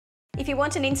If you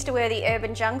want an Insta-worthy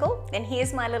urban jungle, then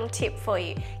here's my little tip for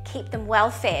you. Keep them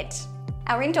well fed.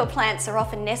 Our indoor plants are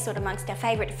often nestled amongst our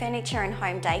favourite furniture and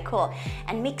home decor,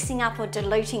 and mixing up or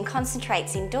diluting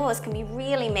concentrates indoors can be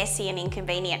really messy and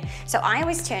inconvenient. So I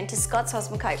always turn to Scotts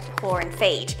Osmocote Pour and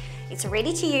Feed. It's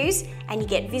ready to use and you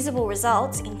get visible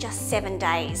results in just 7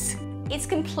 days. It's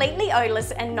completely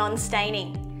odorless and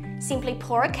non-staining. Simply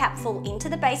pour a capful into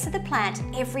the base of the plant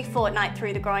every fortnight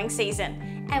through the growing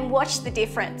season and watch the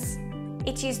difference.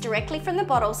 It's used directly from the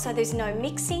bottle, so there's no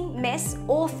mixing, mess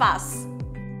or fuss.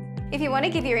 If you want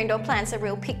to give your indoor plants a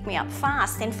real pick-me-up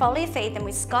fast, then foliar feed them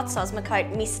with Scotts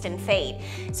Osmocote Mist and Feed.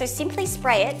 So simply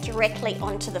spray it directly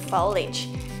onto the foliage.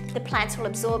 The plants will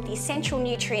absorb the essential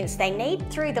nutrients they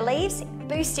need through the leaves,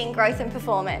 boosting growth and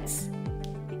performance.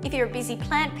 If you're a busy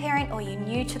plant parent or you're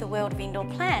new to the world of indoor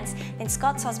plants, then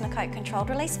Scotts Osmocote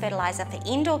Controlled Release Fertiliser for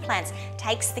indoor plants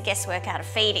takes the guesswork out of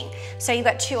feeding. So you've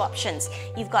got two options.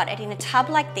 You've got it in a tub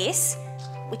like this,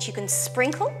 which you can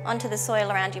sprinkle onto the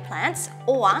soil around your plants,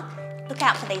 or look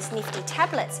out for these nifty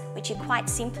tablets, which you quite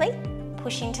simply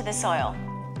push into the soil.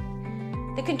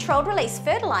 The Controlled Release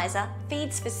Fertiliser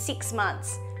feeds for 6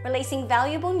 months, releasing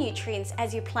valuable nutrients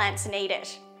as your plants need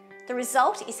it. The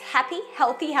result is happy,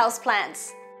 healthy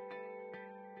houseplants.